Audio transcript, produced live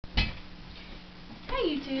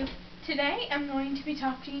YouTube. Today I'm going to be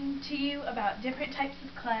talking to you about different types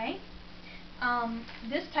of clay.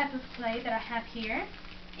 This type of clay that I have here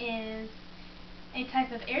is a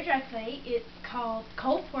type of air dry clay. It's called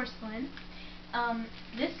cold porcelain.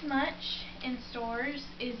 This much in stores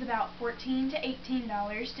is about $14 to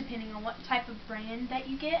 $18 depending on what type of brand that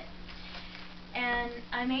you get. And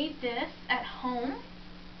I made this at home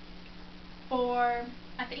for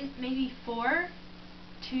I think maybe $4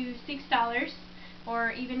 to $6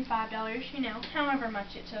 or even $5, you know, however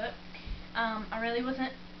much it took. I really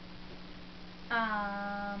wasn't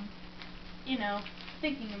you know,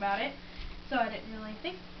 thinking about it, so I didn't really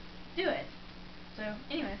do it. So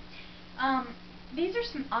anyway, these are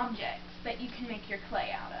some objects that you can make your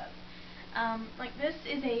clay out of. Like this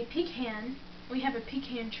is a pecan. We have a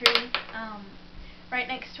pecan tree right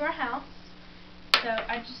next to our house, so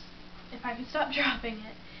if I could stop dropping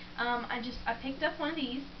it, I picked up one of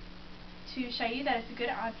these to show you that it's a good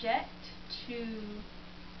object to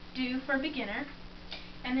do for a beginner.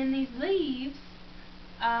 And then these leaves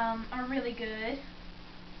are really good.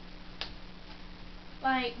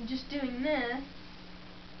 Like just doing this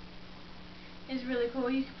is really cool.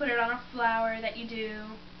 You can put it on a flower that you do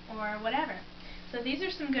or whatever. So these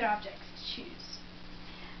are some good objects to choose.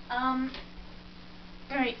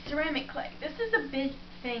 Alright, ceramic clay. This is a big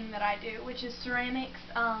thing that I do, which is ceramics.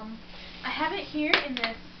 I have it here in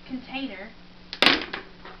this container.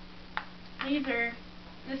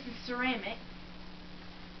 This is ceramic.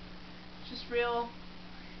 Just real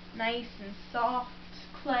nice and soft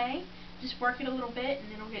clay. Just work it a little bit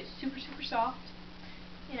and it'll get super soft.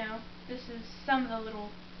 You know, this is some of the little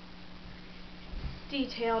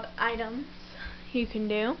detailed items you can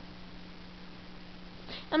do.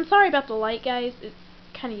 I'm sorry about the light, guys. It's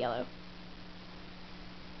kind of yellow.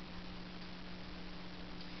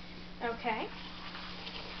 Okay.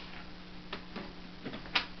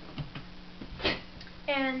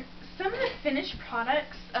 And some of the finished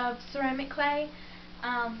products of ceramic clay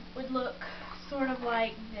would look sort of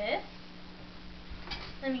like this.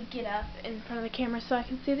 Let me get up in front of the camera so I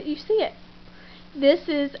can see that you see it. This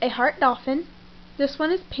is a heart dolphin. This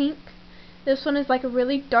one is pink. This one is like a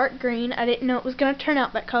really dark green. I didn't know it was going to turn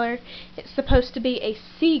out that color. It's supposed to be a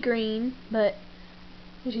sea green, but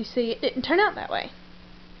as you see, it didn't turn out that way.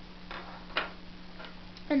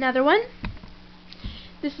 Another one.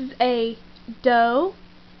 This is a doe.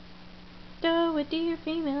 Doe, a deer,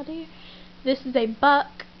 female deer. This is a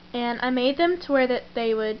buck, and I made them to where that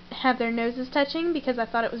they would have their noses touching because I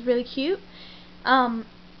thought it was really cute.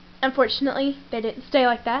 Unfortunately, they didn't stay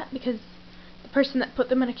like that because the person that put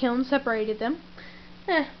them in a kiln separated them.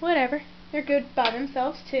 Whatever. They're good by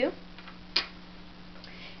themselves too.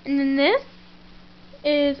 And then this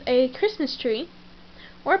is a Christmas tree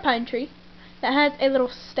or a pine tree that has a little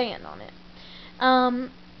stand on it.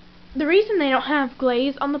 The reason they don't have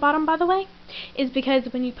glaze on the bottom, by the way, is because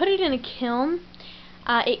when you put it in a kiln,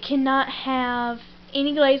 it cannot have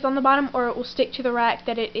any glaze on the bottom or it will stick to the rack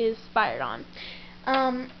that it is fired on.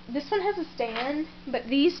 This one has a stand, but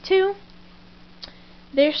these two,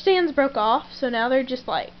 their stands broke off, so now they're just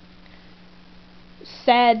like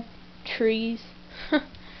sad trees.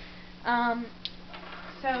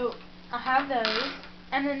 So I have those.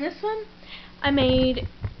 And then this one I made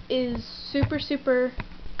is super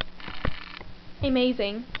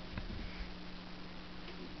amazing.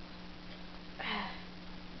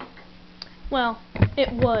 Well,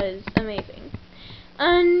 it was amazing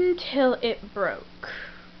until it broke.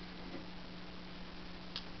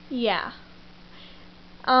 Yeah.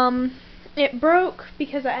 It broke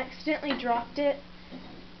because I accidentally dropped it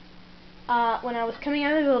when I was coming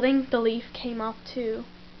out of the building. The leaf came off too.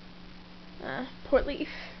 Poor leaf.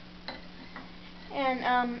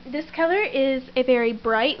 And this color is a very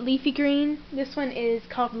bright leafy green. This one is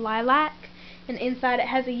called lilac, and inside it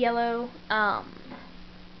has a yellow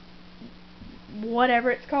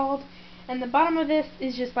whatever it's called. And the bottom of this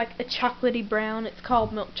is just like a chocolatey brown. It's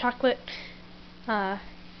called milk chocolate. As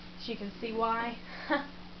you can see why.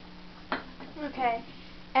 Okay.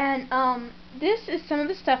 And this is some of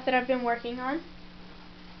the stuff that I've been working on.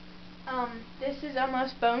 This is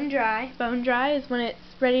almost bone dry. Bone dry is when it's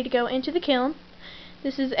ready to go into the kiln.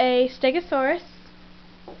 This is a stegosaurus.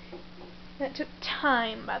 That took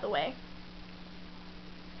time, by the way.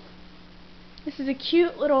 This is a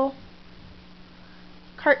cute little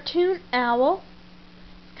cartoon owl.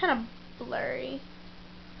 It's kind of blurry.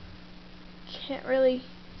 Can't really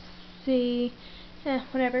see.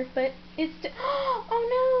 Whatever. But it's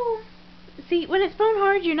oh no! See, when it's bone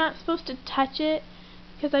hard, you're not supposed to touch it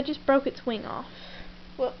because I just broke its wing off.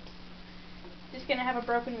 Whoops. Just gonna have a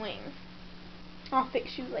broken wing. I'll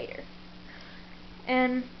fix you later.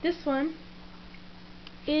 And this one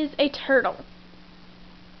is a turtle.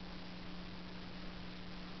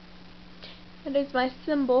 That is my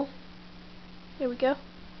symbol. Here we go.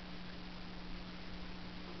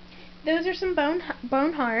 Those are some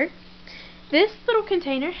bone hard. This little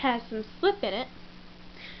container has some slip in it,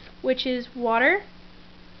 which is water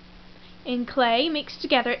and clay mixed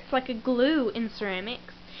together. It's like a glue in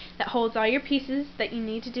ceramics that holds all your pieces that you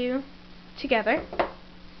need to do together.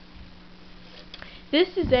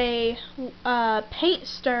 This is a paint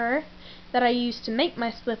stir that I used to make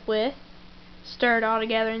my slip with. Stir it all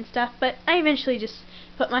together and stuff, but I eventually just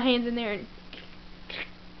put my hands in there and,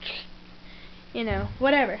 you know,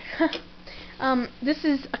 whatever. This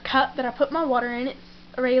is a cup that I put my water in. It's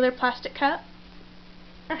a regular plastic cup.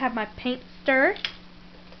 I have my paint stir,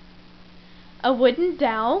 a wooden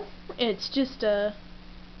dowel. It's just a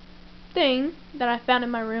thing that I found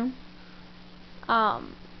in my room.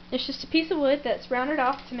 It's just a piece of wood that's rounded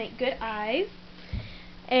off to make good eyes.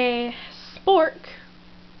 A spork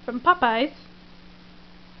from Popeyes.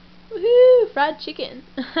 Woohoo! Fried chicken.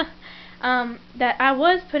 That I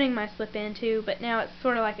was putting my slip into, but now it's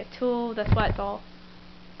sort of like a tool. That's why it's all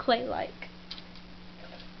clay-like.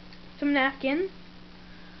 Some napkins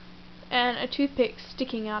and a toothpick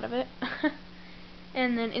sticking out of it.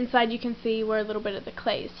 And then inside you can see where a little bit of the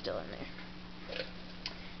clay is still in there.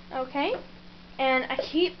 Okay, and I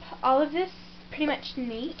keep all of this pretty much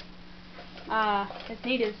neat, as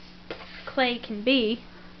neat as clay can be.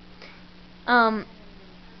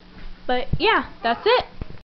 But yeah, that's it.